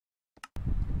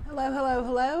Hello, hello,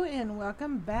 hello, and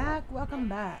welcome back. Welcome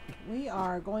back. We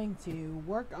are going to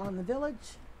work on the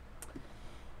village.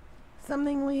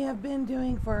 Something we have been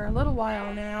doing for a little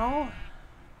while now.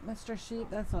 Mr. Sheep,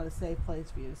 that's not a safe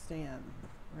place for you to stand.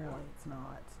 Really, it's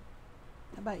not.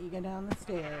 How about you go down the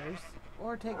stairs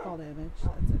or take fall damage?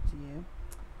 That's up to you.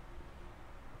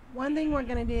 One thing we're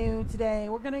going to do today,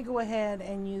 we're going to go ahead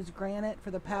and use granite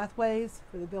for the pathways,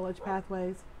 for the village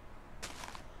pathways.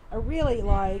 I really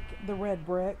like the red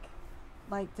brick,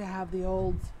 like to have the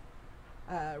old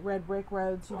red brick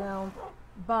roads, you know,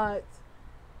 but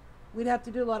we'd have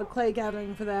to do a lot of clay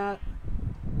gathering for that,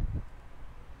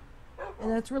 and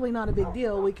that's really not a big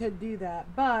deal. We could do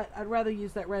that, but I'd rather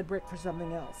use that red brick for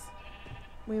something else.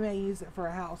 We may use it for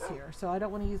a house here, so I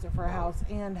don't want to use it for a house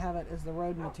and have it as the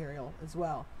road material as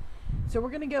well. So we're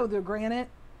going to go with the granite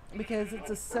because it's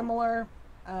a similar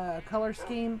color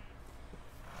scheme.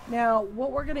 Now,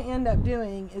 what we're going to end up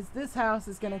doing is this house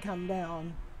is going to come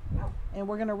down and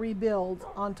we're going to rebuild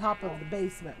on top of the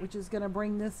basement, which is going to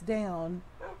bring this down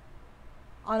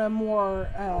on a more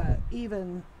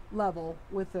even level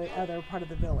with the other part of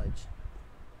the village.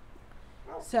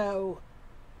 So,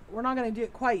 we're not going to do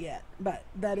it quite yet, but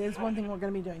that is one thing we're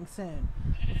going to be doing soon.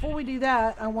 Before we do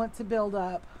that, I want to build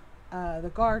up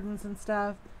the gardens and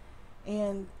stuff.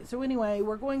 And so anyway,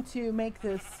 we're going to make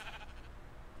this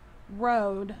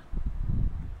road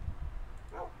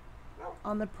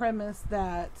on the premise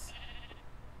that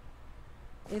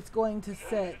it's going to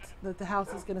sit, that the house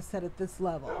is going to sit at this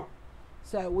level.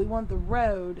 So we want the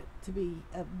road to be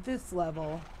at this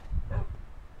level.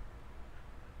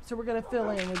 So we're going to fill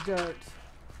in with dirt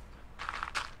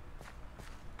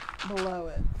below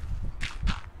it.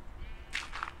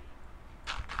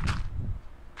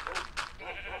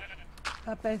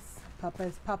 Puppies,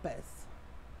 puppies, puppies.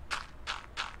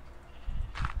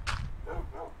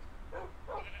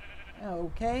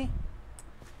 Okay,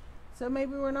 so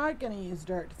maybe we're not going to use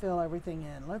dirt to fill everything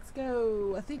in. Let's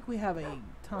go, I think we have a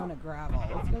ton of gravel.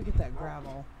 Let's go get that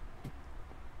gravel.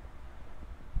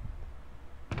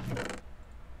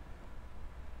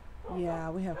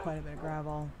 Yeah, we have quite a bit of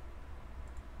gravel.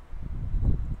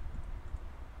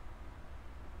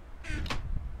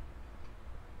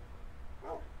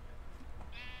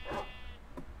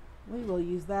 We will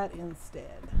use that instead.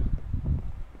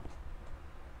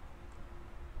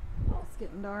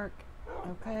 Getting dark.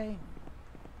 Okay.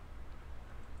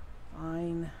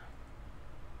 Fine.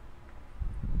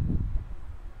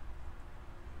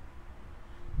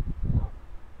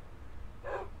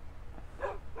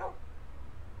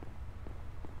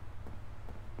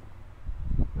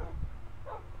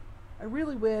 I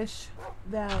really wish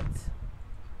that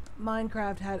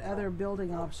Minecraft had other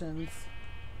building options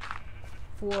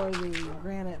for the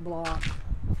granite block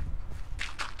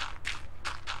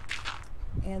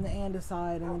and the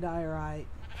andesite and the diorite.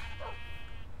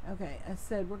 Okay, I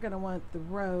said we're going to want the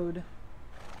road.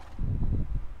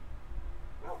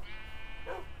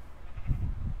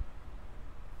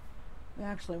 We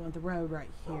actually want the road right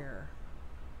here.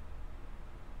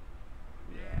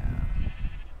 Yeah.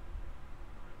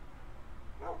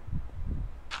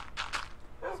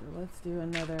 So let's do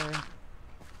another.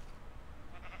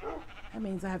 That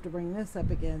means I have to bring this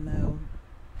up again though.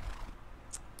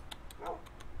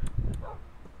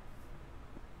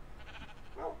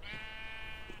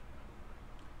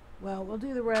 Well, we'll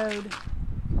do the road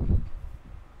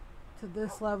to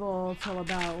this level till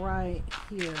about right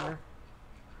here.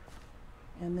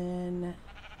 And then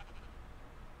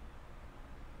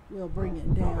we'll bring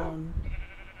it down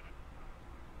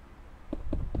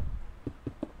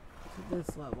to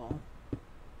this level.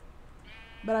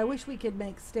 But I wish we could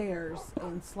make stairs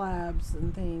and slabs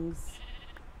and things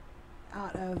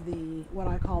out of the, what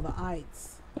I call the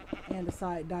ites,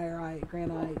 andesite, diorite,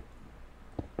 granite.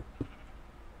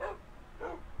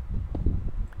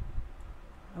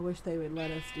 I wish they would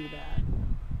let us do that.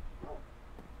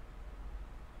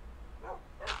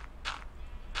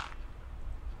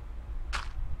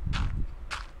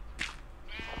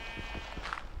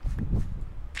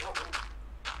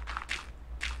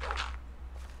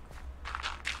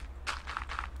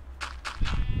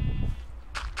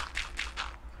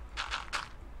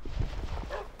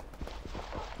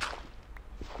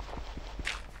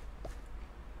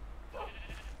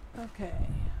 Okay.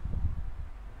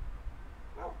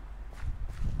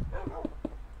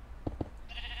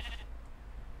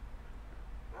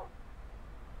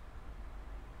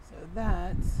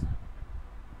 That needs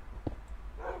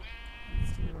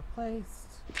to be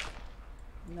replaced.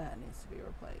 And that needs to be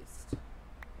replaced.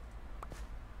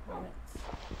 Right.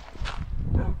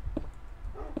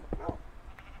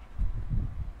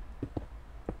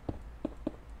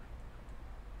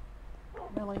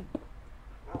 Really?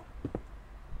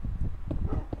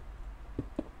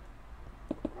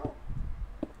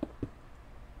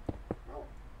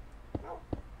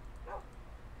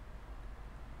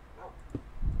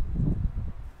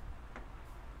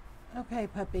 Okay,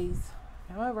 puppies.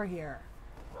 Come over here.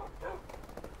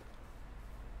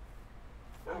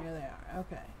 Here they are.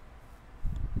 Okay.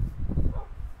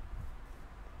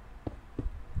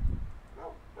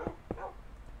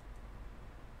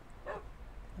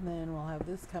 And then we'll have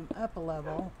this come up a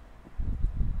level.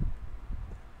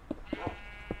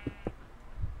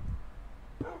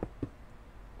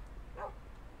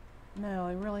 No,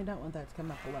 we really don't want that to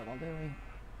come up a level, do we?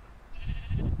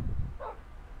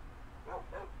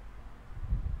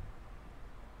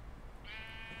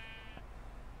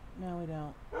 No, we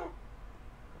don't.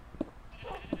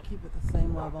 We'll keep it the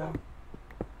same level.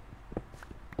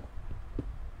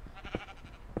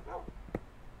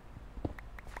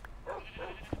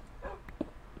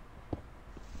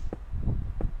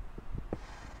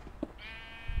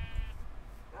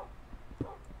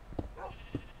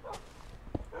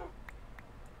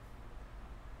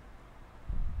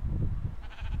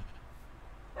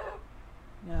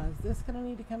 Now, is this going to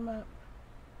need to come up?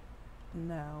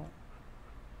 No.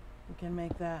 We can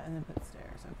make that and then put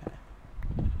stairs. Okay.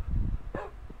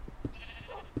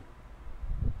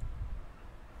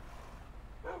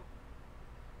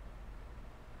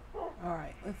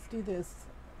 Alright, let's do this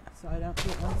so I don't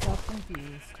get myself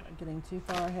confused. I'm getting too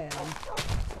far ahead.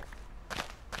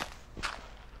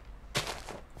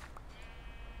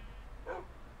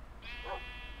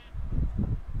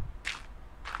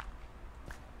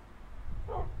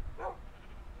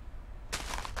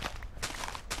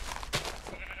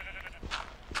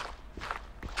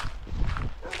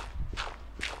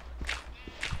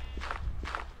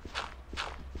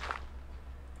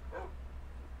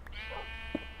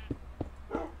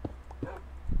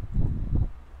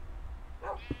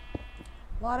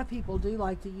 A lot of people do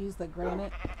like to use the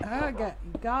granite.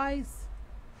 Guys,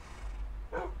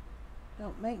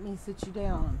 don't make me sit you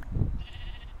down.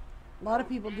 A lot of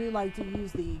people do like to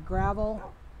use the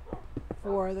gravel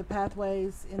for the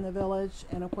pathways in the village,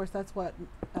 and of course that's what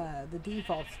the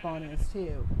default spawn is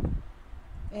too.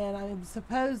 And I'm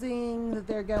supposing that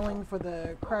they're going for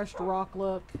the crushed rock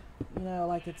look, you know,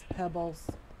 like it's pebbles.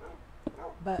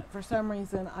 But for some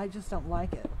reason, I just don't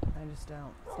like it. I just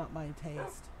don't. It's not my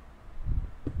taste.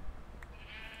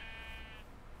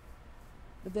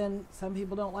 But then some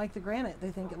people don't like the granite.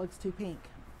 They think it looks too pink.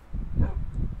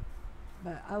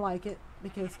 But I like it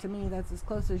because to me that's as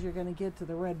close as you're going to get to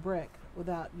the red brick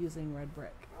without using red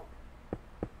brick.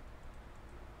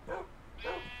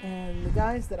 And the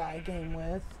guys that I game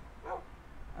with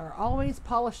are always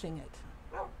polishing it.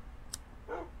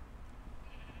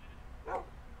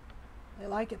 They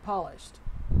like it polished.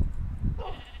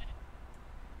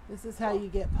 This is how you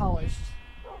get polished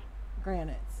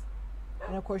granites.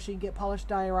 And of course you can get polished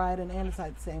diorite and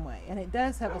andesite the same way. And it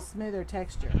does have a smoother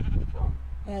texture.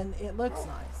 And it looks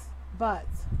nice. But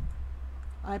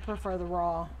I prefer the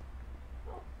raw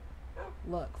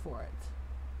look for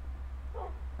it.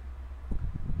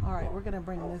 Alright, we're going to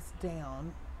bring this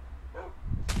down.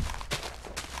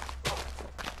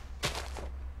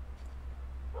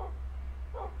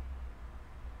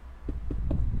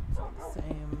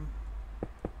 Same.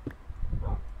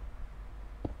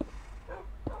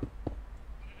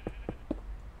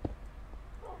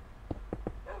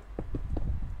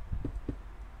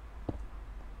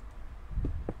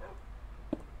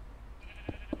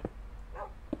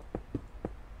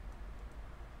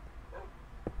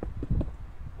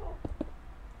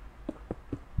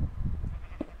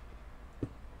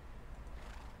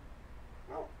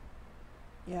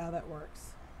 Yeah, that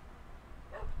works.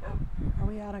 Are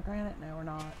we out of granite? No, we're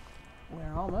not.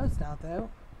 We're almost out, though.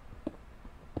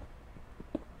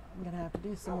 I'm going to have to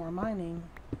do some more mining.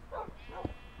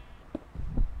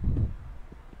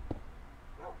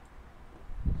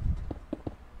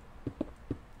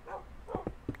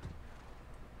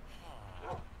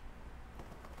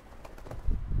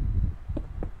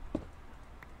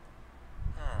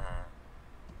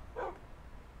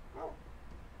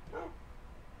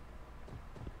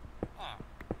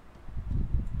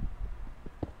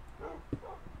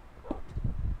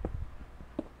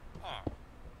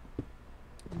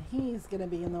 He's going to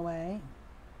be in the way,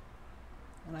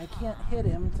 and I can't hit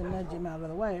him to nudge him out of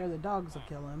the way or the dogs will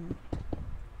kill him.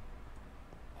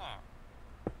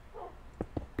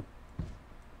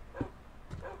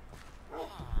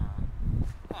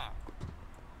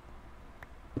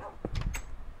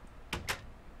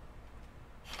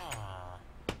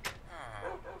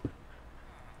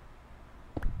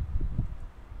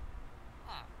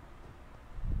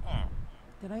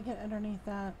 Did I get underneath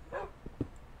that?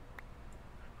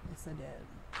 Yes, I did.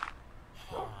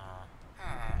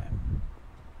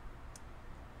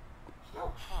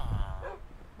 Okay.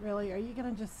 Really? Are you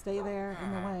going to just stay there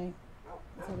in the way?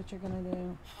 Is that what you're going to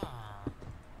do?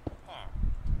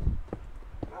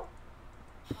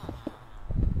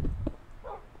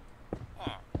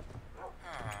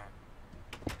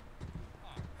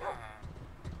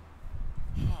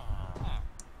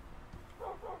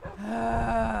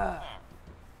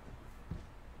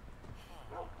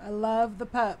 I love the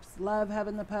pups. Love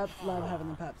having the pups. Love having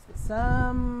the pups. But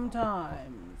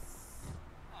sometimes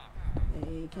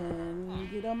they can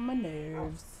get on my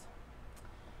nerves.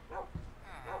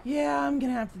 Yeah, I'm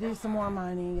going to have to do some more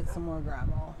mining, get some more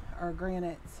gravel or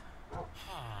granite.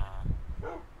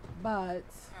 But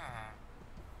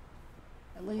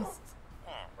at least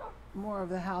more of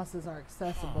the houses are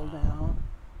accessible now.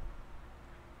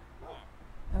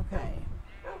 Okay.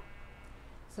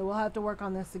 So we'll have to work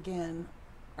on this again,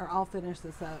 or I'll finish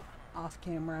this up off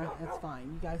camera. It's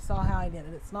fine. You guys saw how I did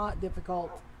it. It's not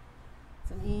difficult.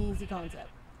 It's an easy concept.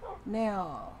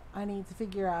 Now, I need to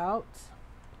figure out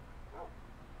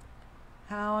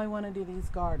how I want to do these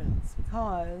gardens,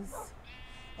 because,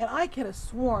 and I could have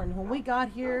sworn when we got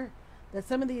here that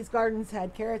some of these gardens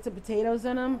had carrots and potatoes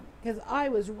in them, because I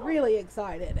was really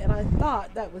excited and I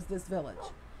thought that was this village.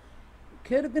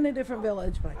 Could have been a different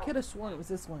village, but I could have sworn it was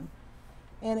this one.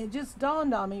 And it just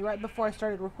dawned on me right before I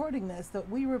started recording this that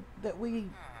we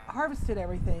harvested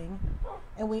everything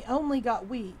and we only got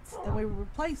wheat, and we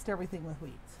replaced everything with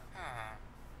wheat.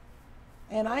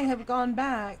 And I have gone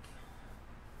back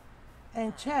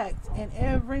and checked, and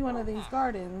every one of these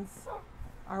gardens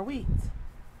are wheat.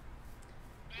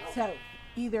 So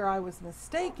either I was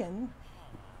mistaken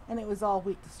and it was all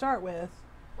wheat to start with,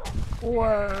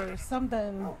 or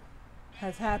something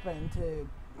has happened to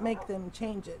make them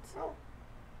change it.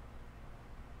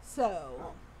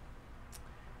 So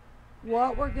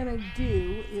what we're going to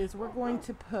do is we're going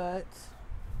to put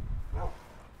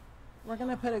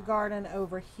a garden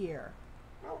over here.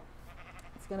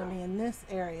 It's going to be in this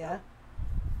area.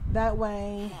 That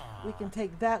way we can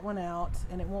take that one out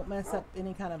and it won't mess up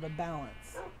any kind of a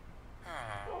balance.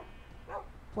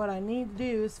 What I need to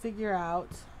do is figure out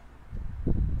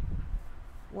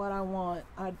what I want.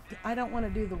 I don't want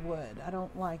to do the wood. I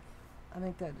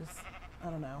think that just, I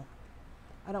don't know.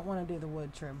 I don't want to do the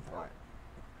wood trim for it.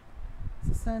 Is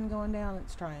the sun going down?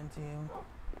 It's trying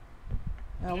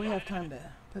to. We have time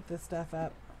to put this stuff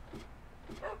up.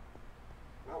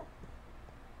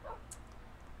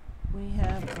 We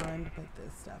have time to put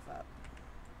this stuff up.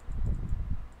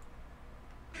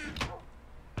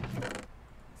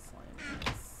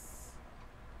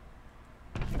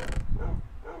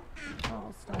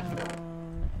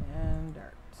 Cobblestone and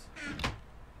dirt.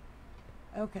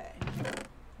 Okay.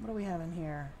 What do we have in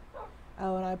here?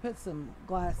 Oh, and I put some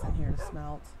glass in here to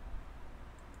smelt.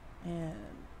 And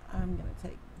I'm going to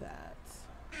take that.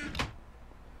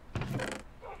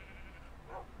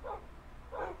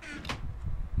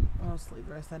 I'll just leave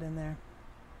the rest of that in there.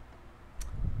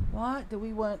 What do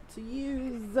we want to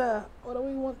use? What do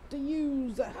we want to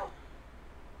use?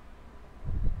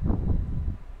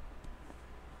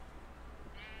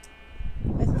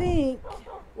 I think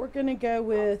we're going to go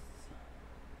with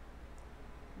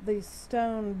the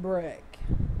stone brick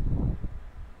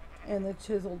and the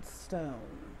chiseled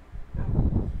stone.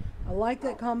 I like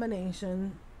that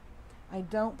combination. I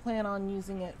don't plan on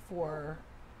using it for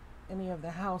any of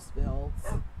the house builds.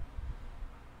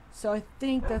 So I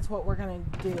think that's what we're going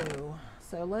to do.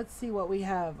 So let's see what we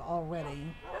have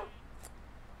already.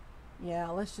 Yeah,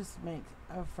 let's just make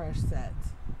a fresh set.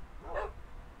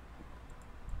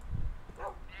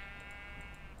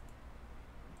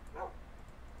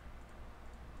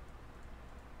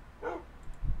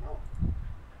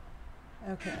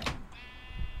 Okay.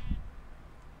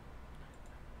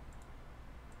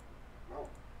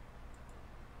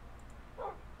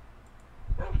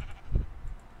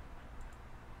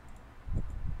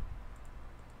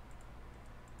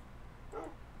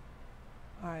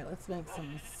 All right, let's make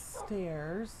some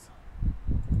stairs.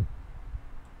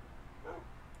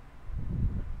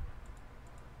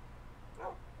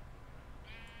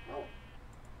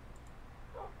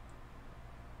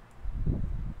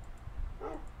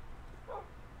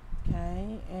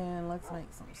 Okay, and let's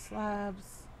make some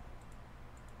slabs.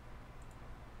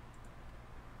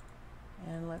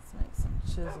 And let's make some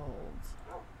chiseled.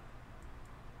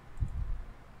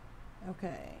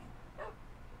 Okay.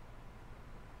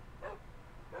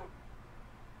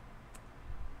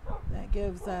 That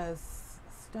gives us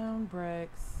stone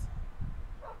bricks.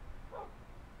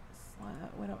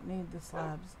 We don't need the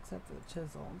slabs except for the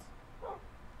chiseled.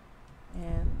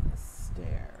 And the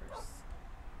stairs.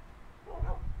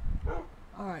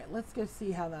 Alright, let's go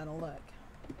see how that'll look.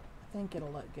 I think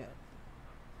it'll look good.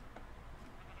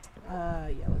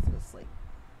 Yeah, let's go sleep.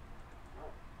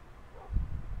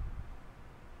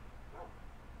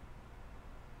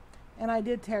 And I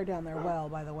did tear down their well,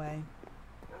 by the way.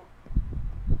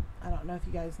 I don't know if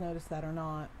you guys noticed that or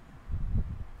not.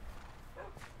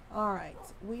 Alright,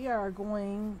 we are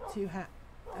going to have...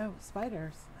 Oh,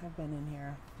 spiders have been in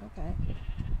here. Okay.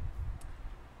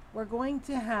 We're going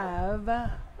to have...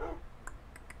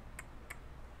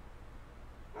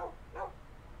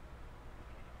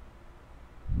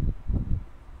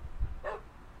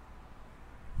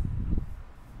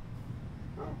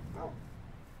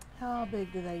 How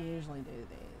big do they usually do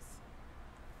these?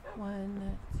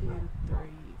 1, 2, 3,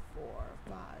 4,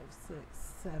 5, 6,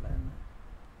 7.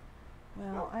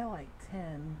 Well, I like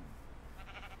 10.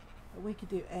 But we could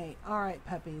do 8. Alright,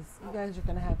 puppies. You guys are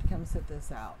going to have to come sit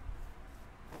this out.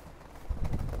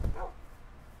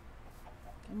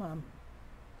 Come on.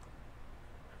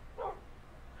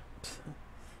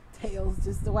 Tail's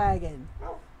just a wagging.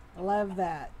 I love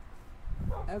that.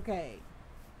 Okay.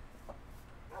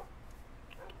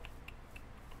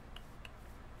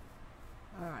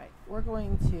 Alright, we're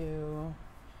going to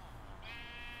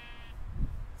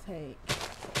take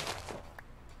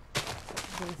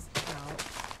this out.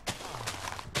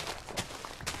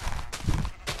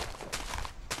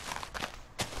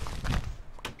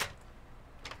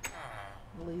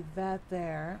 We'll leave that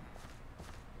there.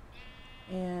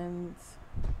 And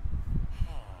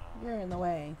you're in the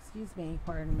way. Excuse me,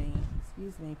 pardon me.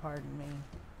 Excuse me, pardon me.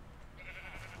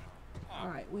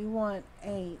 Alright, we want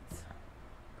 8.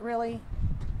 Really?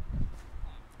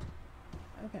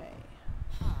 Okay.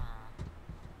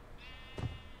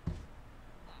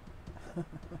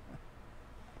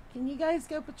 Can you guys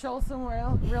go patrol somewhere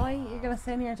else? Really? You're gonna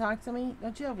stand here and talk to me?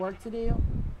 Don't you have work to do?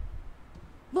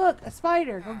 Look, a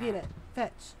spider. Go get it.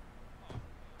 Fetch.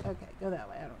 Okay, go that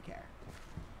way. I don't care.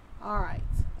 Alright.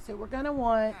 So we're gonna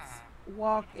want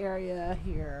walk area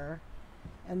here.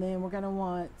 And then we're gonna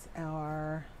want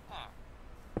our...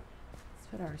 Let's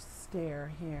put our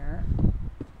stair here.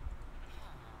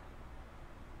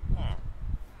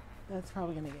 That's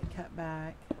probably going to get cut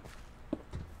back.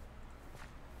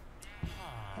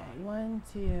 Okay, 1,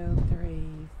 2,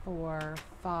 3, 4,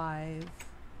 5.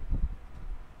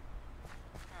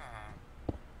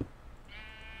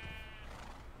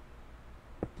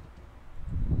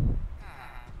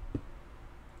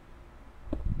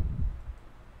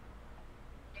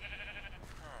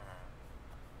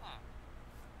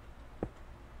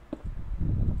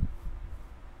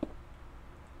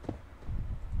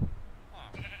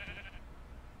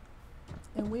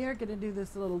 And we are going to do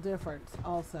this a little different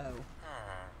also,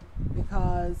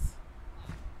 because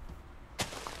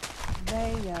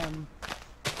they, alright,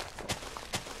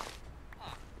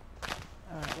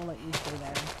 we'll let you stay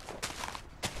there.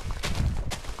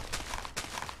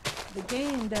 The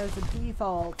game does a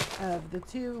default of the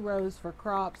 2 rows for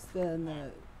crops, then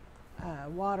the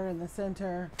water in the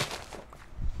center,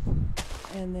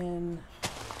 and then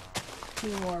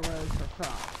 2 more rows for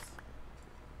crops.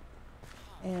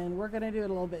 And we're going to do it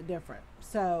a little bit different.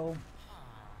 So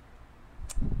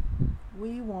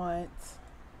we want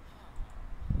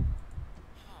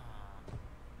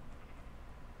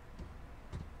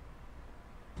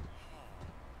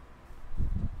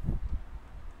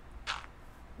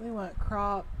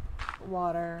crop,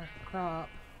 water, crop,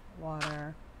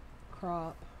 water,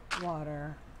 crop,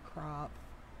 water, crop,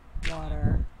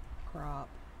 water, crop,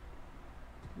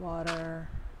 water,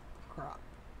 crop.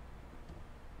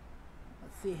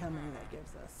 See how many that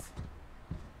gives us.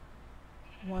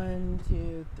 1,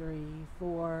 2, 3,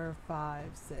 4, 5,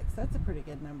 6. That's a pretty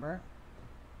good number.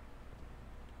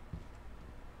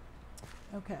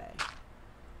 Okay.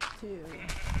 2,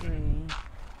 3,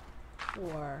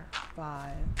 4,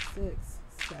 5, 6,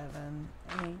 7,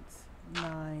 8,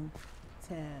 9,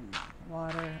 10.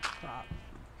 Water, crop.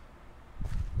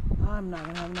 I'm not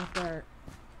going to have enough dirt.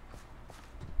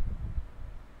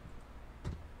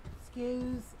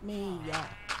 Excuse me, yeah.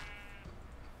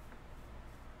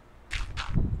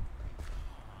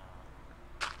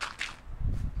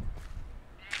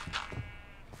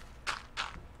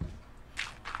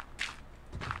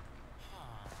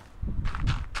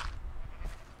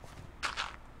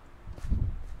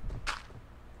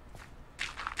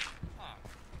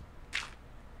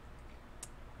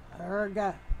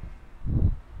 Erga.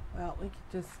 Well, we could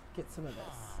just get some of this.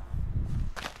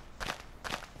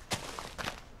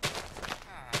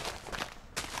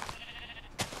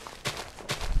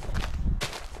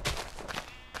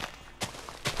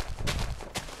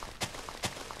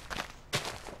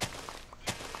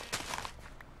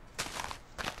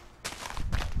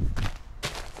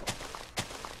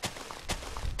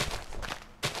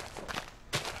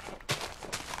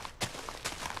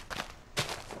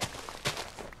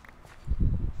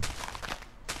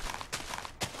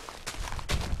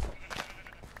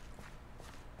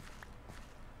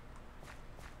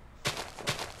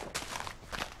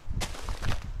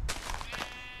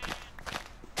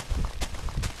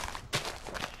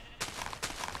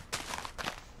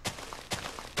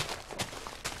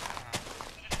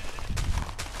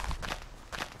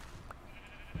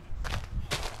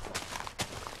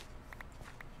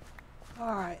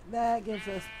 that gives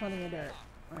us plenty of dirt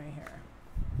right here.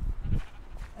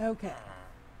 Okay.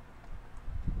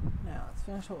 Now let's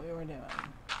finish what we were doing.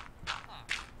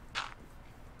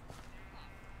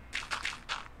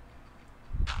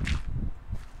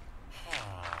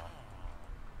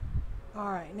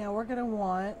 Alright, now we're going to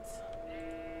want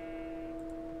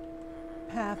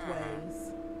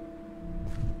pathways.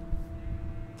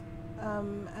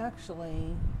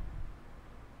 Actually,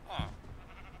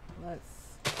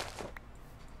 let's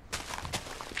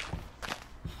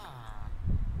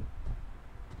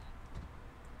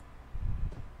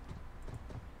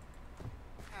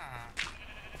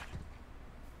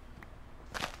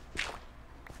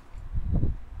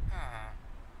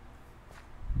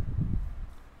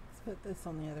put this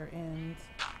on the other end.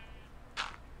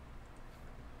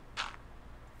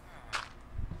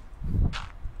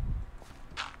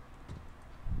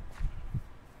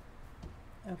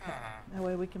 Okay, that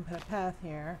way we can put a path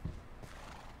here.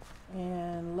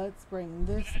 And let's bring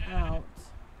this out.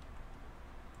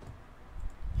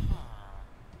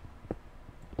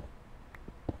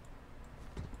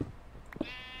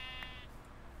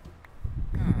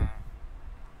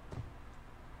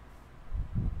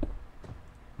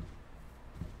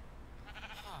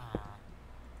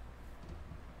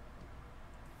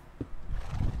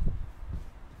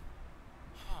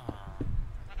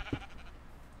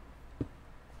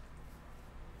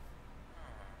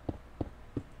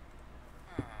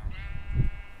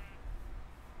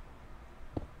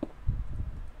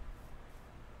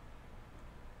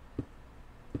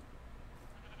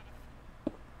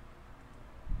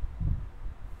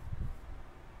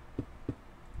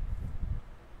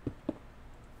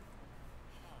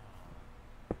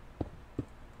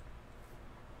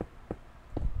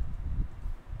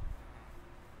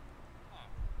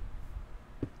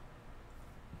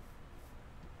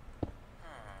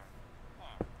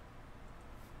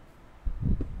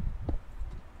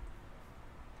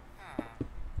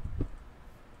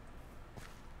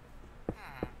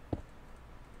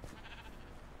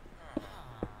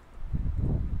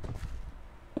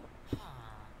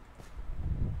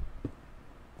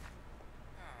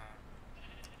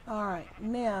 Alright,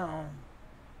 now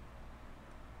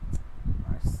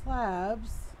our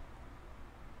slabs,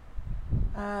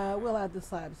 we'll add the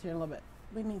slabs here in a little bit.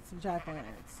 We need some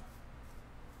jack-o'-lanterns.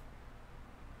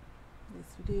 Yes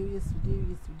we do, yes we do,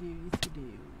 yes we do, yes we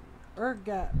do.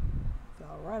 Ergot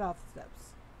fell right off the steps.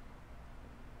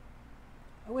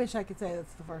 I wish I could say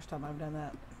that's the first time I've done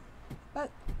that. But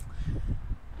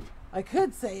I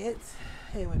could say it.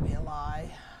 It would be a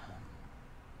lie.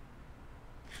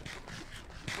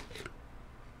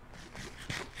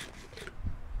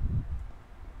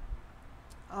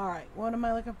 Alright, what am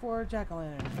I looking for?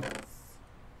 Jack-o'-lanterns.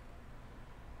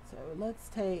 So let's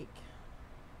take,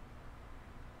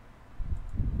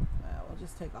 we'll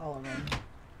just take all of them.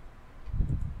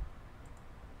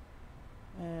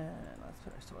 And let's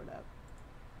put our sword up.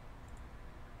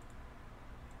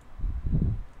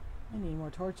 I need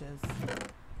more torches.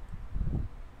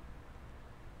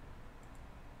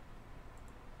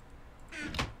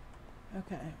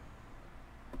 Okay.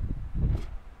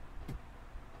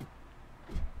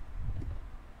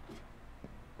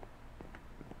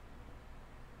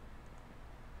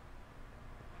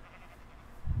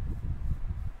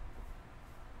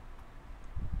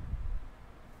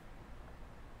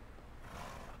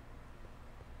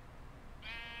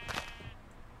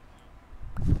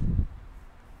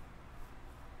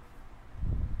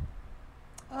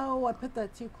 Oh, I put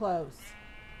that too close.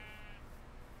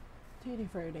 Tutti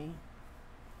frutti.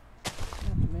 I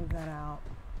have to move that out.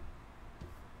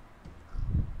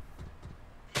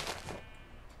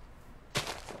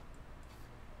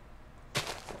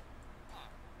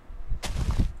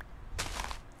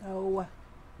 Oh.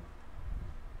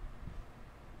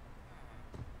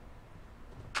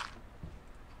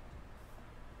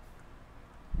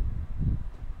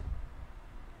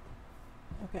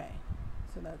 Okay,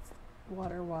 so that's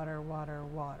water, water, water,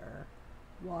 water,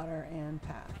 water, and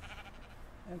path.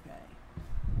 Okay,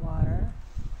 water,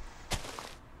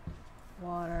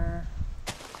 water,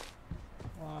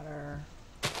 water,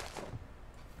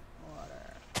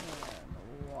 water,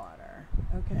 and water.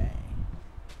 Okay.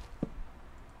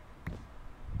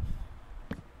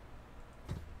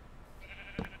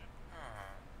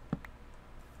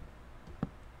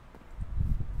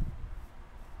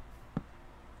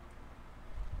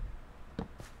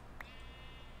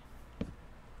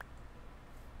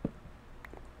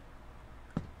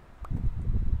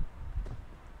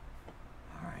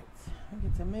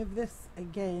 To move this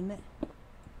again, so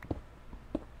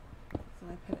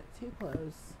I put it too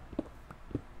close.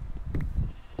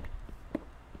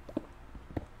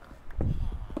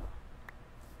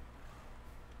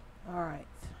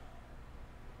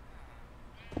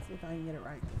 if I can get it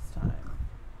right this time.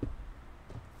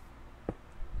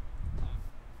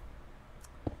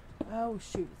 Oh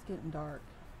shoot, it's getting dark.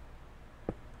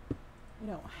 You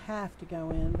don't have to go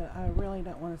in, but I really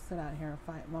don't want to sit out here and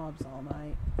fight mobs all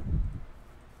night.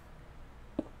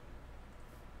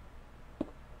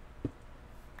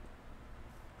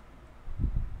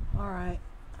 Alright,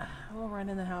 we'll run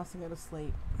in the house and go to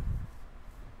sleep.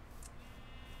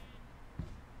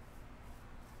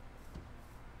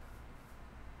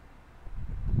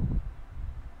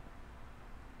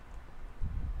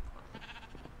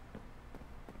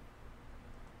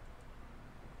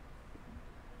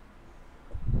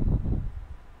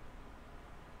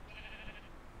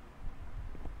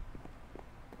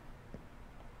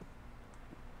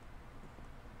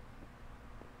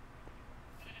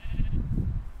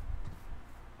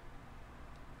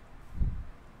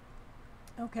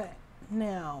 Okay,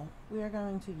 now we are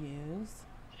going to use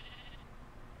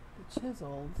the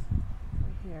chiseled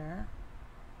right here,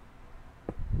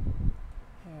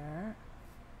 here,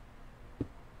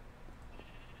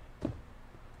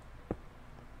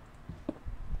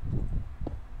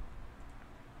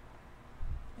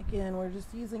 again, we're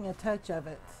just using a touch of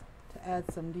it to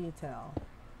add some detail.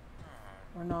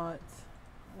 We're not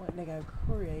wanting to go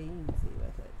crazy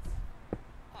with it.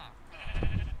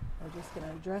 We're just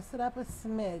going to dress it up a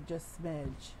smidge, just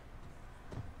smidge.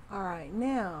 Alright,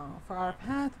 now for our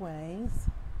pathways,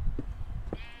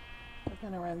 we're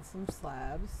going to run some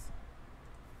slabs.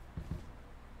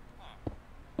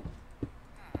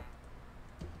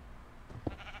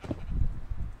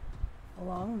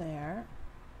 Along there.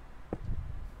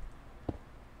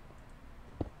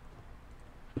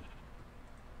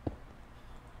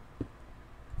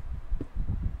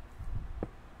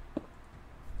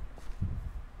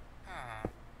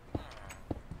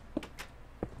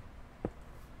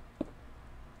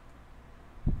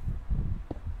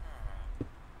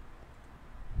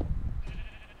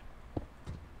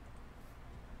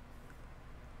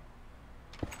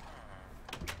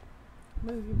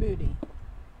 Move your booty.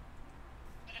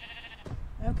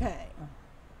 Okay.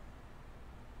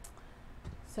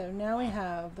 So now we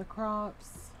have the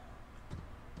crops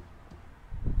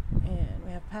and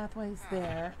we have pathways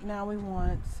there. Now we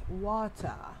want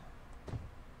water.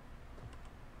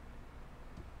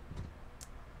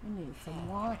 We need some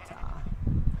water.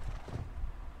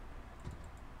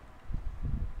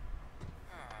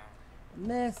 And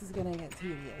this is going to get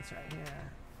tedious right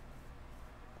here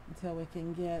until we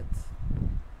can get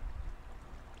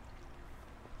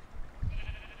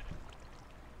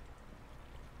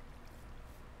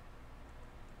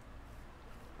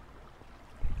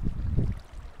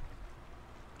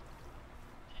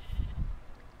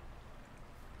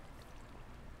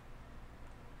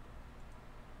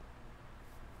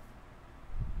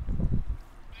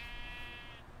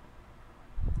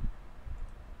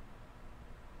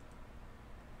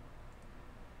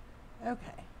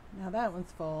okay, now that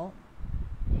one's full.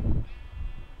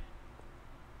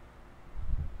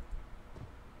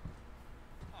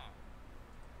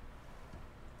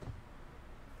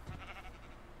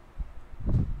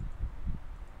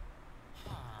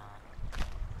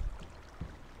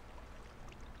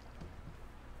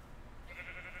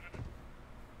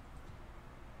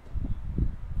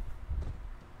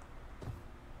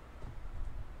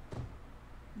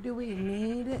 Do we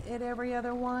need it every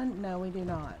other one? No, we do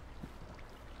not.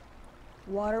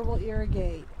 Water will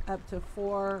irrigate up to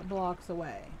 4 blocks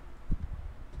away.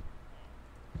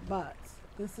 But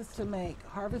this is to make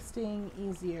harvesting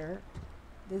easier.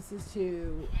 This is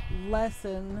to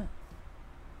lessen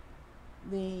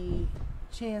the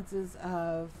chances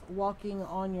of walking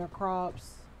on your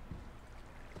crops.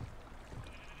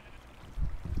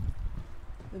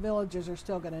 The villagers are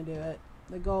still going to do it.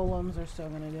 The golems are still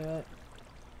going to do it.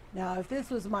 Now, if this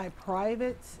was my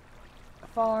private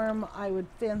farm, I would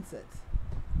fence it.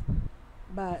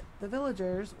 But the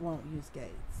villagers won't use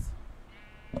gates.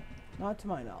 Not to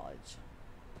my knowledge.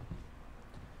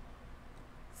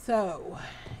 So,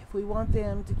 if we want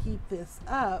them to keep this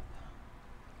up,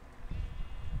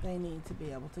 they need to be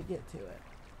able to get to it.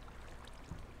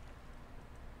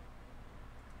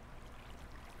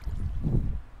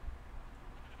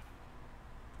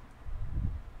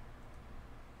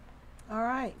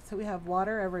 Alright, so we have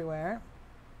water everywhere.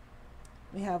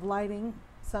 We have lighting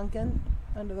sunken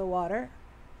under the water.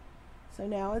 So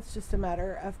now it's just a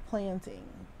matter of planting.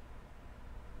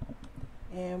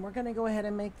 And we're going to go ahead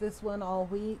and make this one all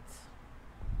wheat.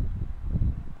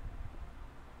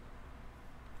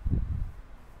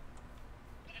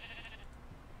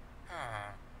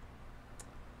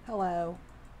 Hello.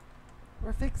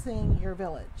 We're fixing your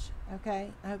village,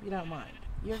 okay? I hope you don't mind.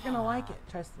 You're gonna like it,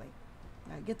 trust me.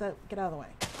 Now get out of the way.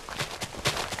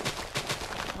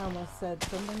 I almost said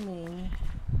something mean.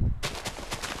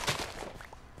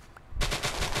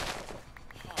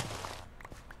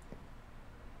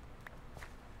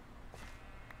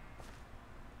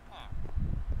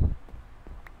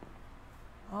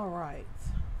 All right.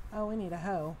 Oh, we need a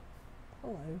hoe.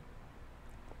 Hello.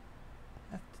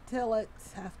 Have to till it,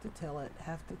 have to till it,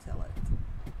 have to till it.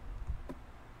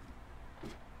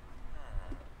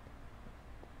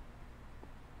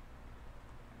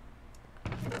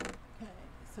 Okay,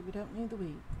 so we don't need the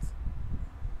weeds.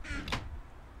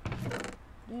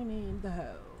 We need the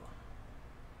hoe.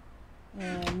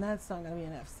 And that's not going to be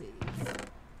enough seeds.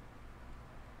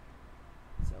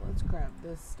 So let's grab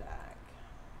this stack.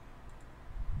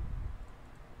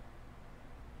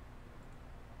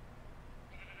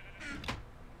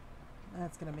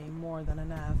 That's going to be more than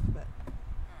enough, but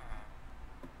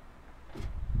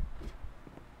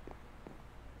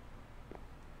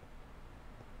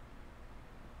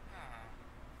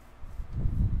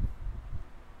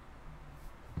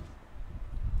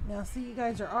now see, you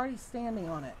guys are already standing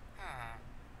on it.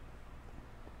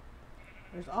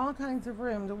 There's all kinds of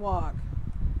room to walk,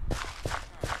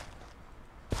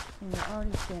 and you're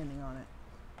already standing on it.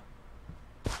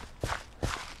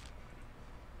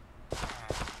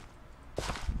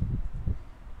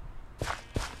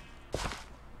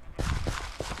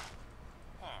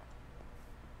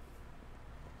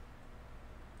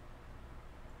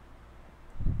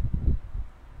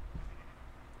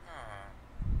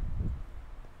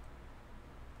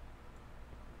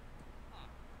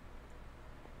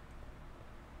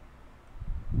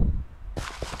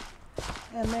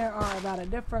 And there are about a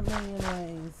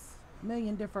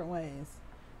million different ways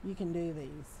you can do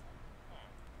these.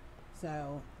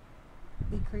 So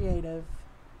be creative,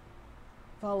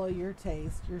 follow your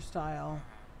taste, your style,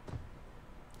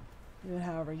 do it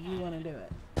however you want to do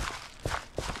it.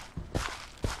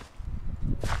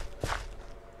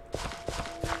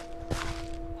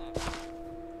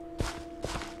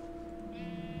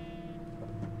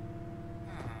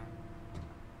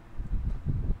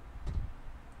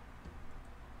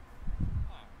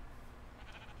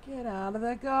 Get out of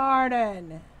the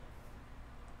garden.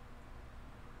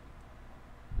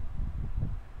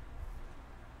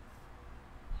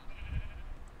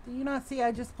 Do you not see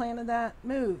I just planted that?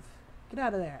 Move. Get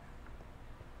out of there.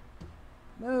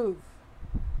 Move.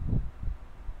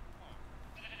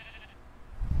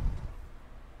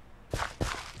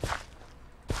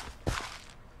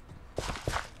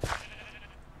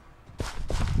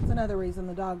 That's another reason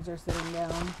the dogs are sitting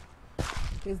down.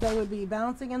 Because they would be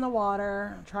bouncing in the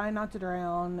water, trying not to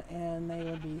drown, and they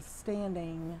would be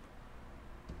standing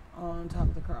on top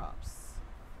of the crops.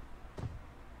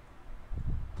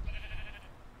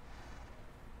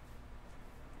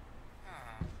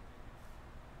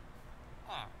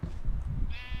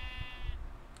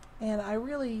 And I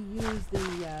really use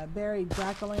the buried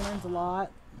jack-o'-lanterns a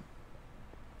lot.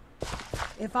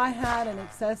 If I had an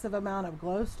excessive amount of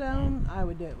glowstone, I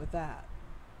would do it with that.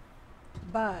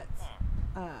 But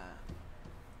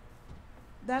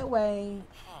that way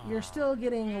you're still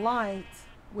getting light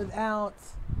without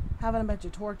having a bunch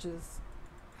of torches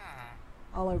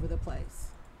all over the place.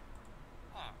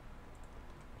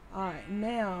 Alright,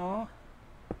 now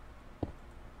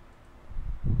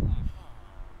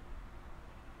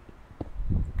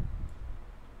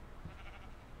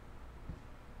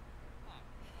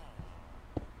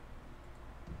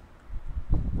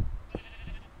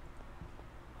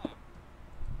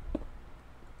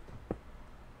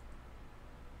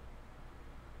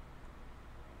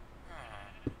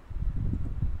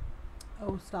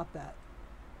oh, stop that.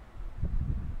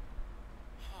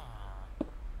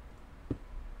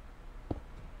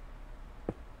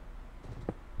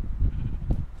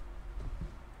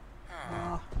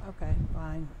 Oh, okay,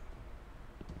 fine.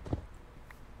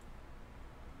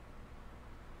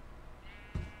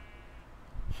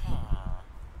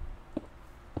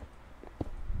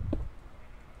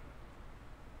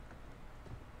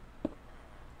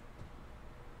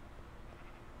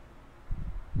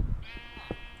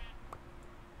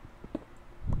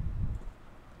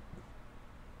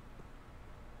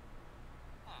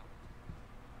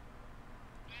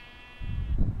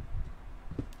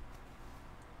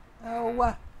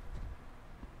 Oh,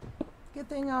 good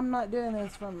thing I'm not doing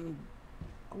this from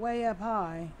way up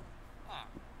high.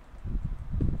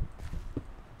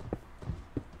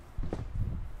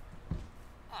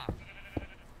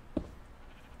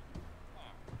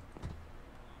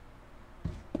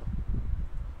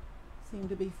 Seem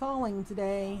to be falling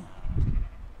today.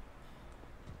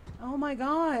 Oh my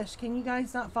gosh, can you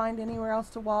guys not find anywhere else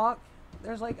to walk?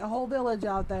 there's like a whole village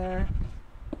out there,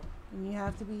 and you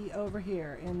have to be over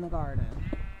here in the garden.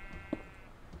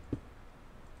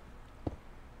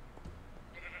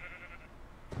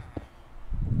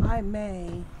 I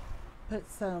may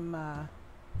put some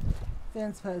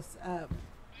fence posts up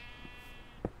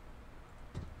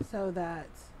so that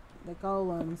the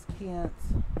golems can't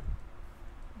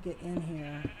get in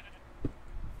here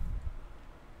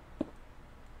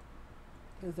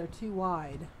because they're too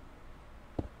wide.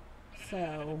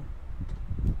 So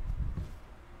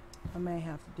I may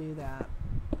have to do that,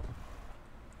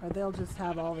 or they'll just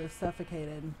have all this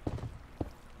suffocated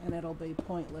and it'll be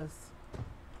pointless.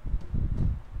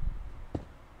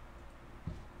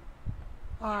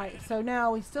 Alright, so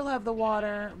now we still have the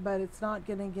water, but it's not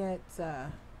going to get,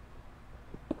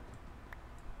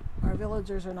 our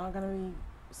villagers are not going to be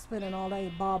spending all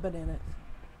day bobbing in it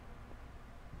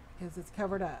because it's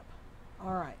covered up.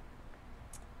 Alright,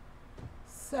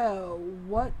 so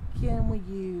what can we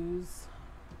use?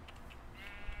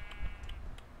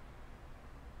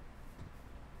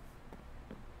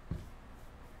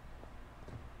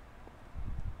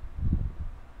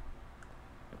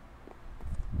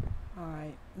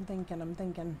 Alright, I'm thinking. I'm a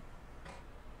thinking.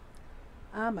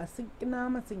 I'm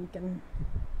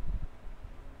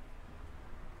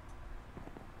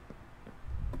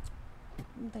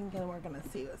thinking we're going to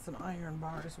see what some iron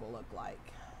bars will look like.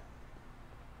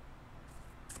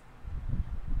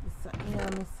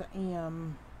 Yes, I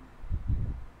am.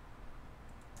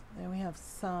 There we have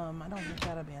some. I don't think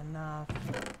that'll be enough.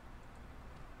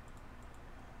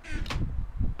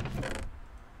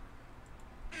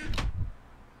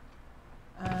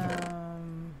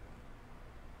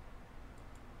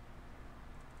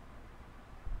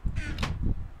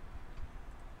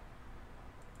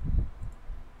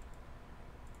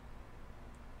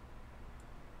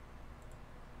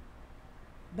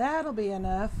 That'll be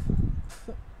enough.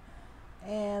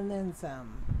 And then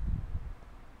some.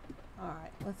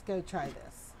 Alright, let's go try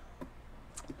this.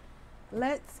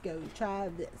 Let's go try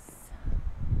this.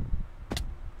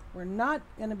 We're not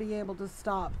going to be able to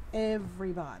stop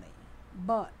everybody,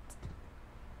 but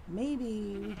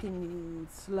maybe we can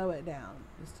slow it down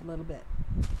just a little bit.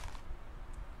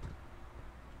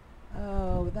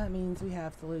 Oh, but that means we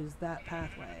have to lose that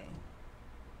pathway.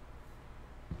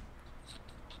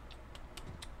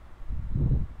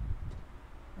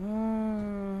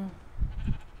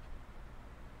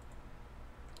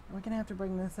 We're gonna have to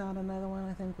bring this out another one.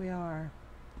 I think we are.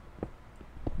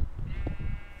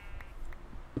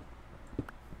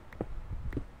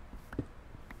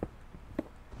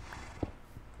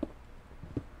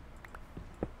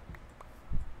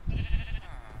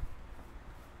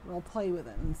 We'll play with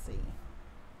it and see.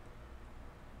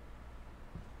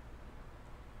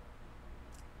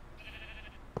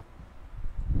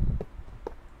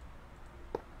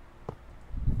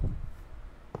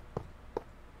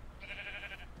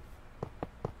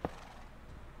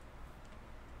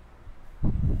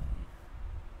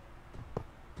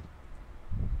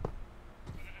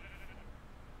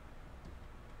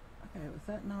 Was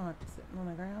that not sitting on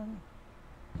the ground?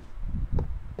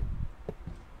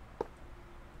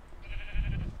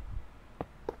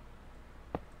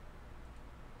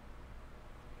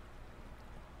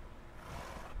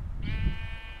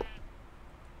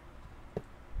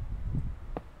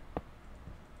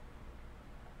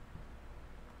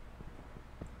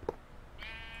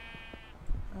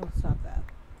 Oh, stop that.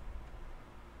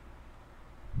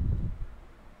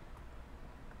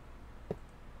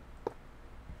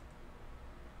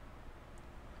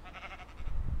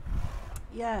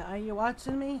 Yeah, are you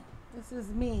watching me? This is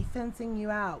me fencing you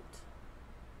out.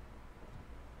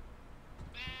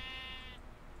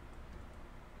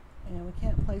 And we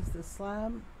can't place this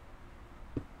slab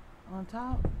on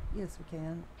top? Yes, we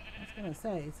can. I was going to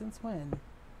say, since when?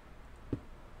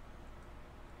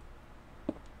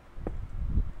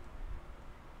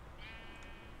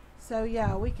 So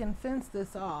yeah, we can fence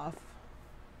this off.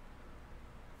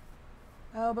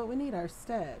 Oh, but we need our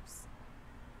steps.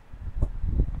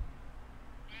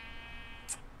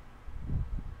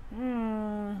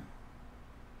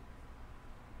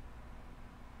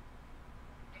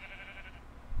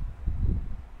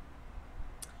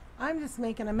 I'm just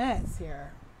making a mess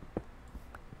here.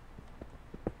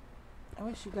 I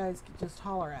wish you guys could just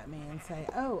holler at me and say,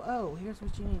 oh, here's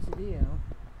what you need to do.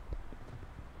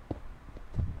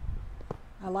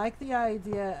 I like the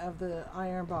idea of the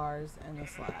iron bars and the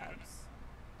slabs.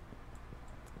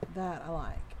 That I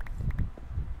like.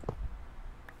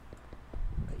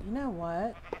 But you know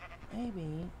what?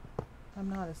 Maybe I'm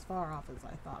not as far off as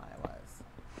I thought I was.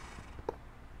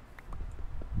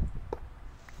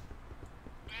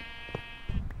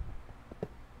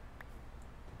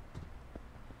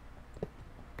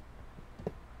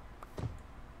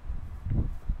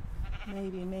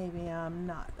 maybe I'm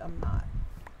not. I'm not.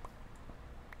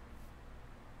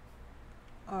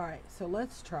 Alright, so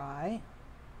let's try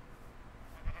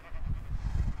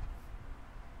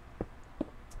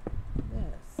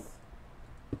this.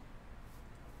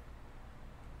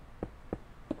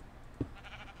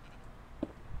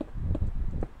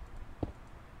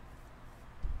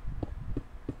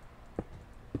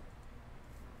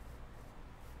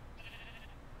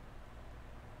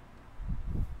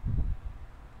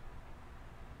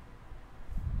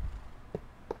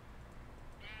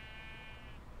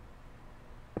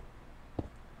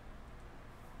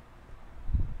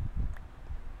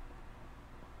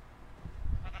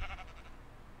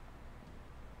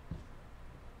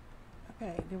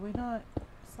 Okay, did we not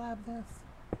slab this?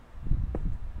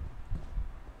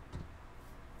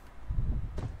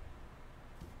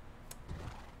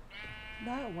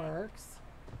 That works.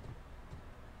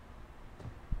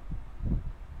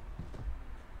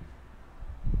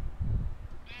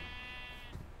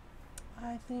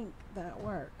 I think that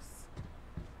works.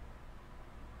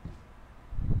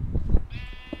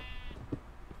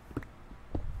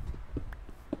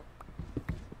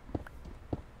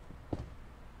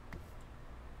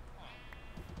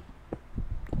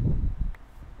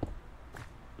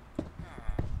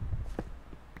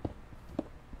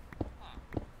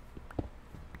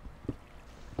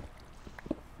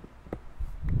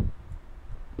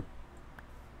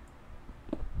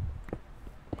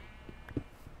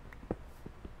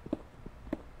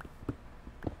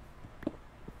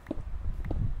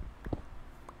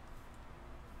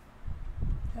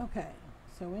 Okay,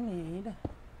 so we need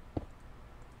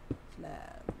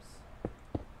slabs.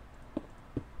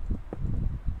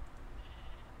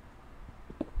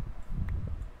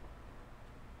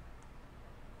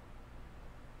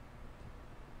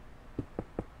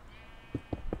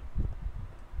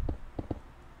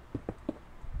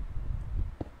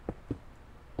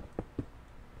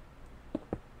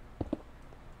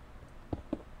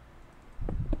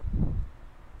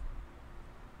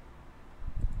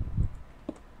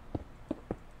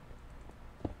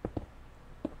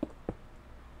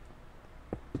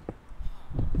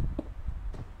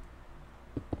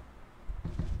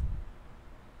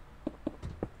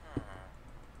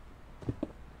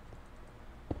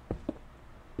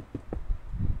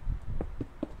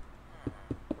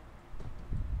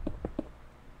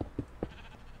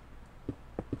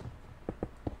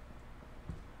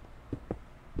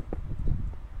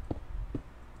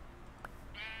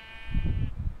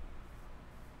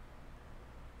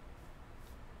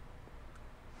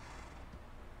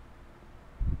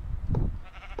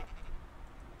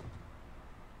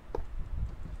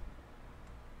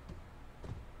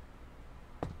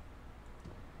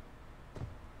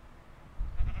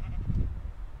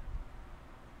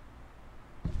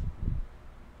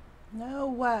 No,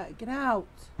 what? Get out.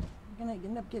 You're gonna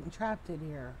end up getting trapped in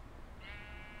here.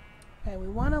 Okay, we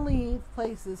want to leave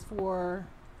places for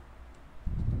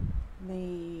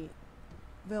the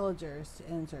villagers to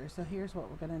enter. So here's what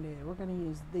we're going to do. We're going to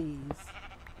use these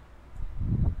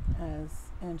as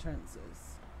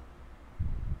entrances.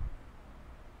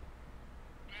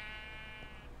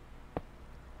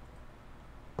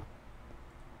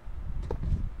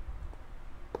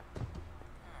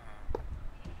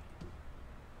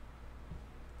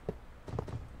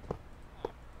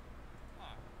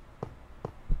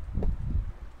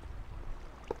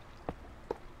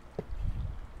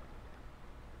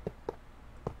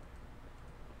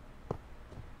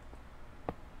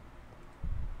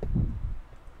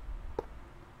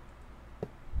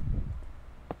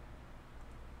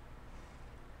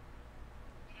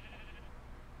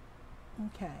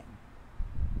 Okay.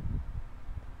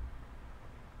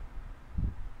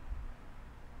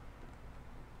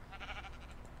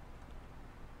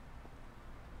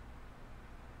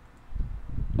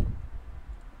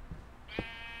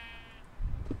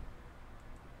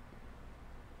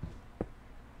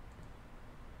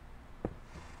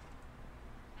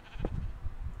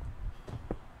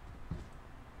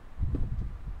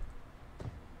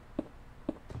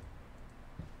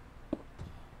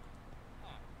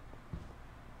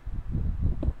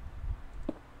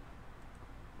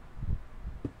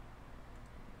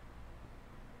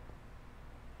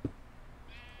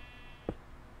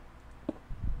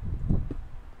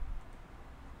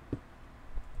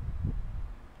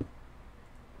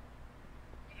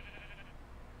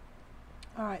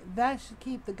 Alright, that should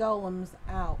keep the golems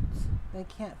out. They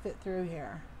can't fit through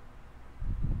here.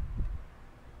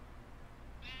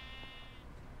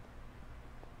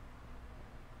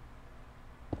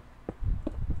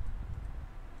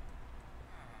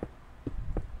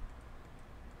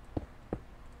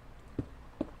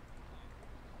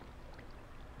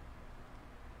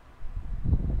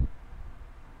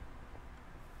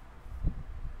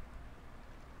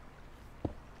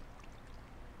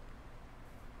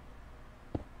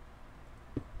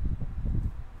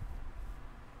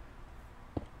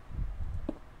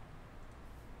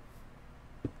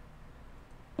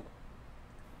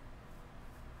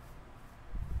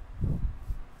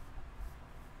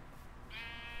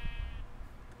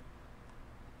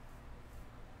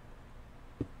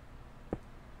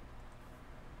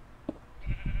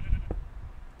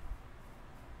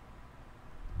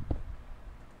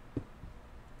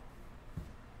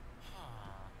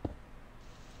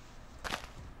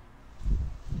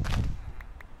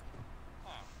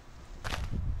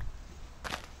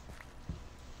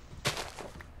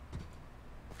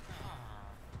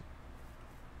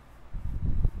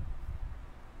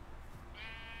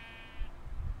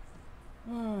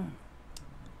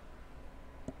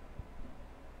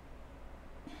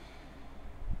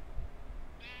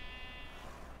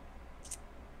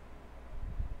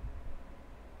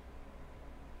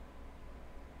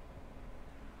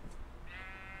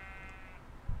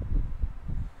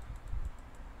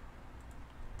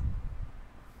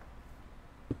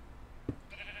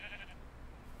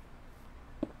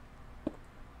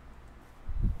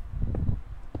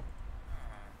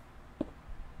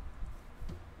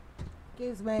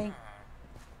 Excuse me.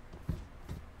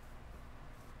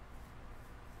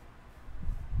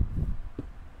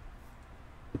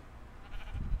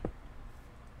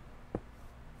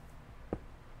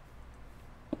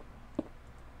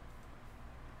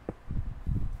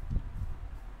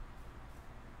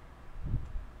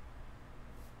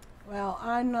 Well,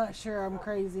 I'm not sure I'm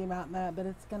crazy about that, but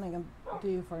it's gonna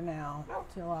do for now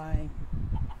till I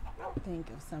think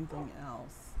of something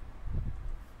else.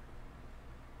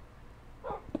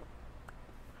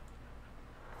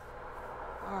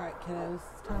 Alright, kiddos,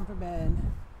 it's time for bed.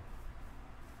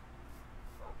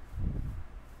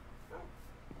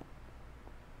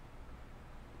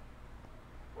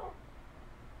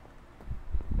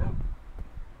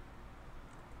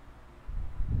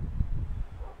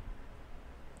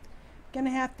 Gonna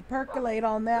have to percolate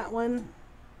on that one.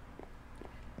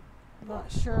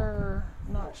 Not sure,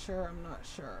 I'm not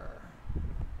sure.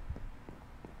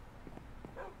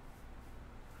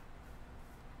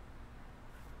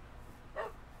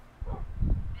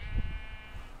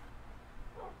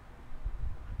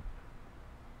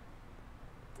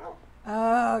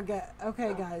 Oh,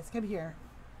 okay, guys, come here.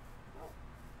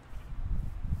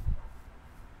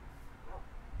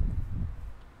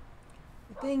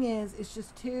 The thing is, it's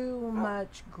just too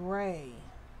much gray.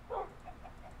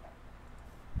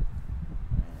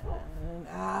 And,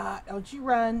 don't you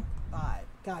run. 5.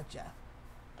 Gotcha.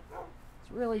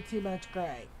 It's really too much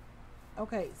gray.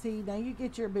 Okay, see, now you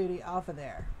get your booty off of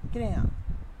there. Get down.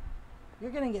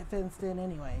 You're going to get fenced in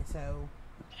anyway, so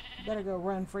you better go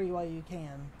run free while you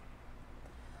can.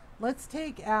 Let's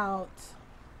take out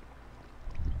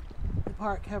the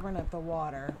part covering up the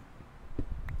water.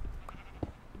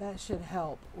 That should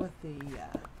help with the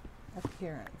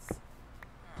appearance.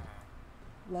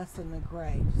 Lessen the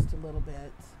gray just a little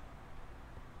bit.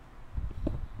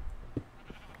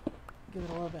 Give it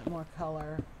a little bit more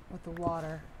color with the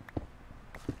water.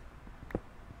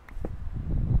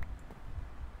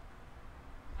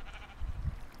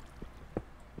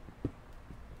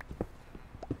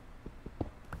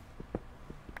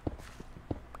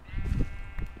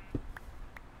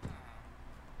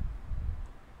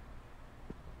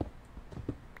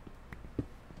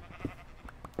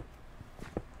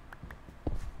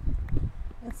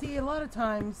 See, a lot of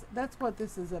times that's what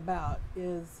this is about,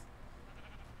 is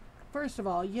first of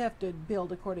all, you have to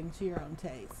build according to your own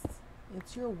tastes.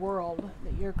 It's your world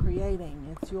that you're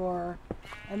creating. It's your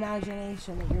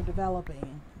imagination that you're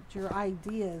developing. It's your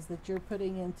ideas that you're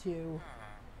putting into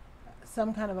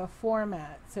some kind of a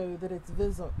format so that it's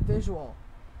visual.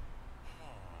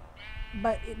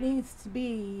 But it needs to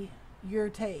be your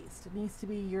taste. It needs to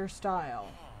be your style.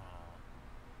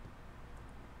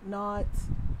 Not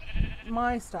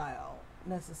my style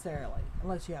necessarily,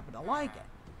 unless you happen to like it.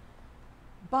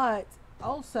 But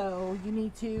also you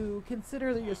need to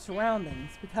consider your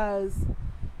surroundings, because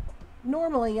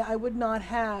normally I would not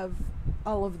have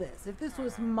all of this. If this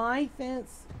was my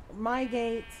fence, my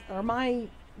gates, or my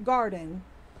garden,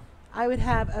 I would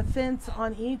have a fence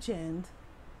on each end,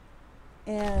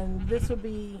 and this would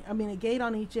be, I mean, a gate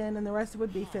on each end, and the rest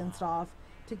would be fenced off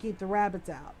to keep the rabbits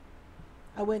out.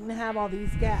 I wouldn't have all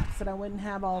these gaps, and I wouldn't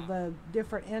have all the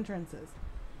different entrances.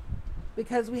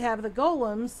 Because we have the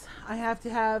golems, I have to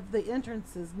have the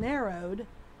entrances narrowed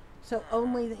so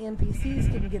only the NPCs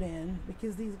can get in,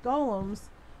 because these golems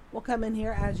will come in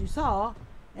here, as you saw,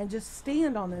 and just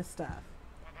stand on this stuff,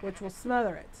 which will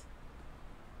smother it.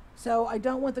 So I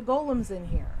don't want the golems in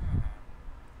here.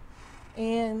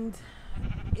 And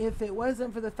if it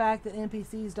wasn't for the fact that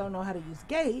NPCs don't know how to use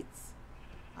gates,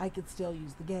 I could still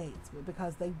use the gates, but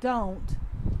because they don't,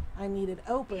 I need it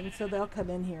open so they'll come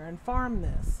in here and farm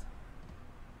this.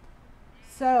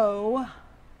 So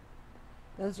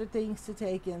those are things to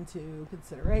take into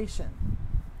consideration.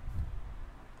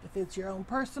 If it's your own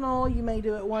personal, you may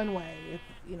do it one way. If,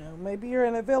 you know, maybe you're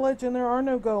in a village and there are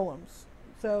no golems,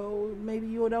 so maybe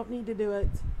you don't need to do it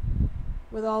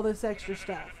with all this extra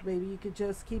stuff. Maybe you could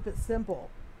just keep it simple.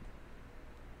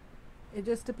 It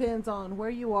just depends on where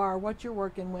you are, what you're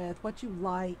working with, what you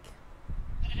like.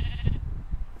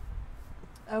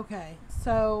 Okay,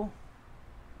 so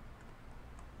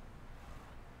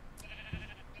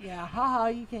yeah, haha,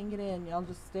 you can't get in. Y'all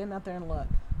just stand out there and look.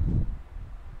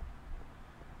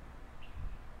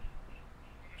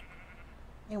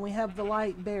 And we have the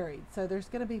light buried, so there's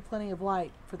going to be plenty of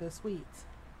light for this wheat.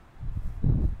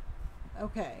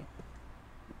 Okay.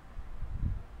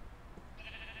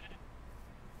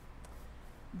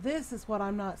 This is what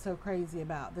I'm not so crazy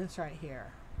about, this right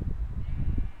here.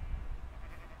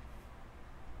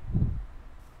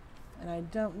 And I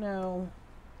don't know.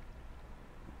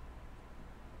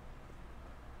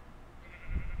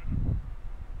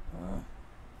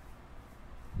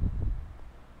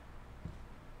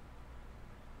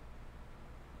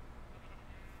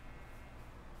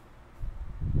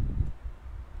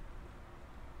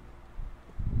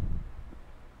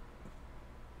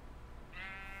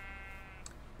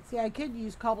 See, I could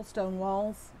use cobblestone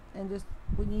walls and just,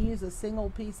 when you use a single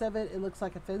piece of it, it looks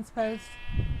like a fence post.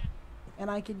 And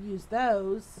I could use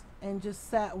those and just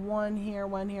set one here,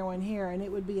 one here, one here, and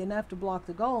it would be enough to block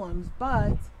the golems,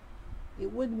 but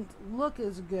it wouldn't look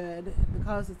as good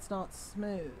because it's not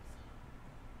smooth.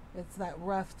 It's that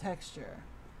rough texture.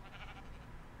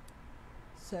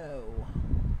 So,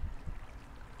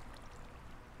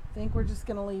 I think we're just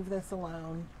going to leave this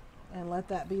alone and let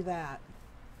that be that.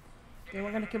 Then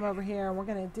we're going to come over here and we're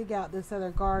going to dig out this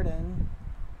other garden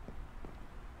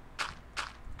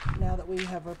now that we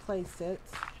have replaced it.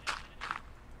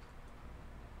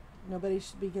 Nobody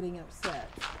should be getting upset.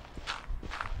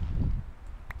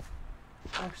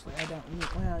 Actually, I don't need,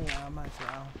 well, yeah, I might as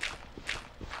well.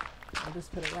 I'll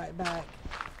just put it right back.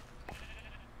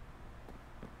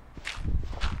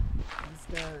 It's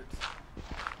dirt.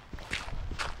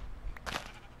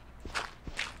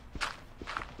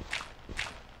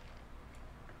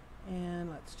 And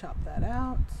let's chop that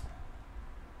out.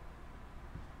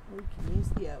 We can use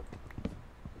the oak.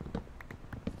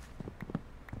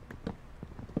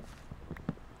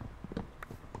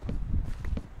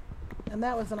 And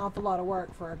that was an awful lot of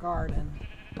work for a garden,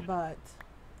 but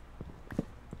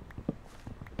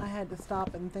I had to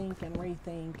stop and think and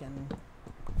rethink, and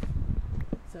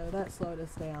so that slowed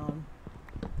us down.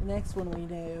 The next one we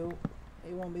do,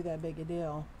 it won't be that big a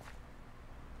deal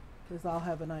because I'll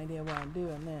have an idea what I'm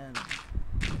doing then.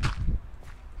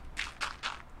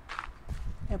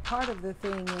 And part of the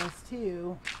thing is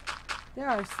too, there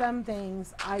are some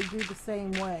things I do the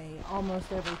same way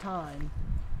almost every time,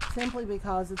 simply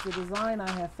because it's a design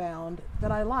I have found that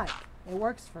I like. It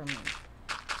works for me.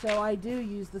 So I do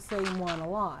use the same one a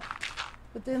lot.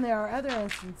 But then there are other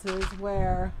instances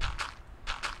where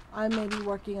I may be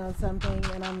working on something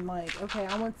and I'm like, okay,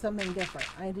 I want something different.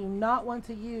 I do not want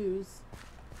to use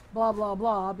blah blah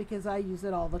blah because I use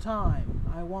it all the time.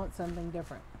 I want something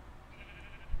different.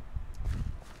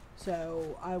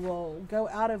 So I will go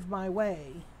out of my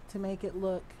way to make it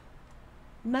look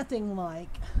nothing like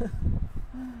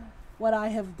what I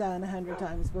have done 100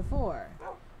 times before,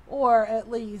 or at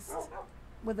least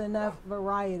with enough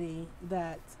variety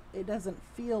that it doesn't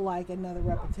feel like another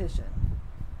repetition.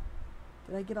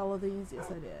 Did I get all of these? Yes,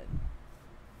 I did.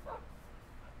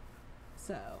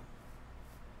 So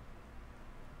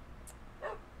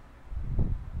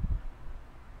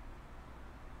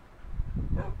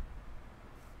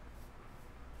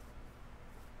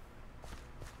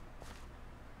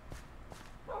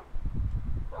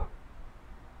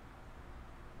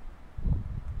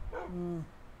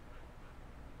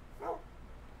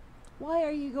why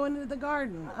are you going into the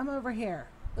garden? I'm over here.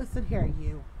 Listen here,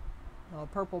 you little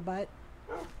purple butt.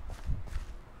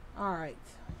 Alright.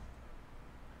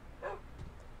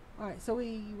 Alright, so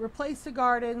we replaced a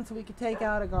garden so we could take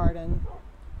out a garden.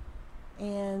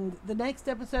 And the next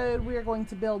episode we are going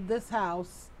to build this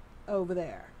house over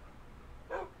there.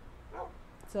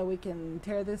 So we can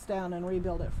tear this down and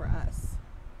rebuild it for us.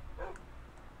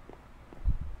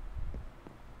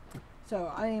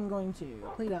 So I am going to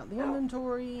clean out the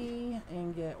inventory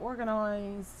and get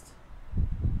organized.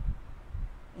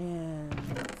 And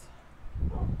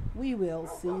we will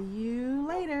see you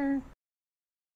later.